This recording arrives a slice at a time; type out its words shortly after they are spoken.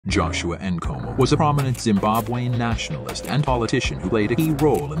Joshua Nkomo was a prominent Zimbabwean nationalist and politician who played a key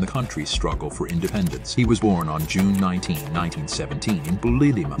role in the country's struggle for independence. He was born on June 19, 1917 in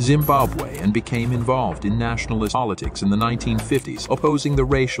Bulilima, Zimbabwe, and became involved in nationalist politics in the 1950s, opposing the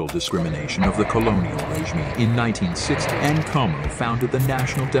racial discrimination of the colonial regime. In 1960, Nkomo founded the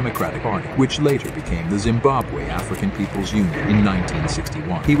National Democratic Party, which later became the Zimbabwe African People's Union in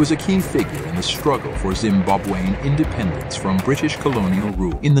 1961. He was a key figure in the struggle for Zimbabwean independence from British colonial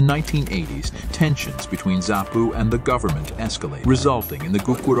rule. In the 1980s, tensions between ZAPU and the government escalated, resulting in the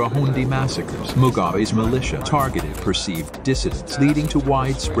Gukurahundi massacres. Mugabe's militia targeted perceived dissidents, leading to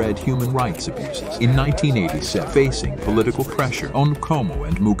widespread human rights abuses. In 1987, facing political pressure, Nkomo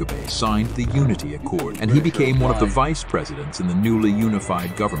and Mugabe signed the Unity Accord, and he became one of the vice presidents in the newly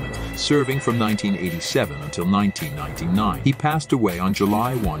unified government, serving from 1987 until 1999. He passed away on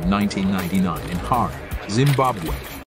July 1, 1999 in Harare, Zimbabwe.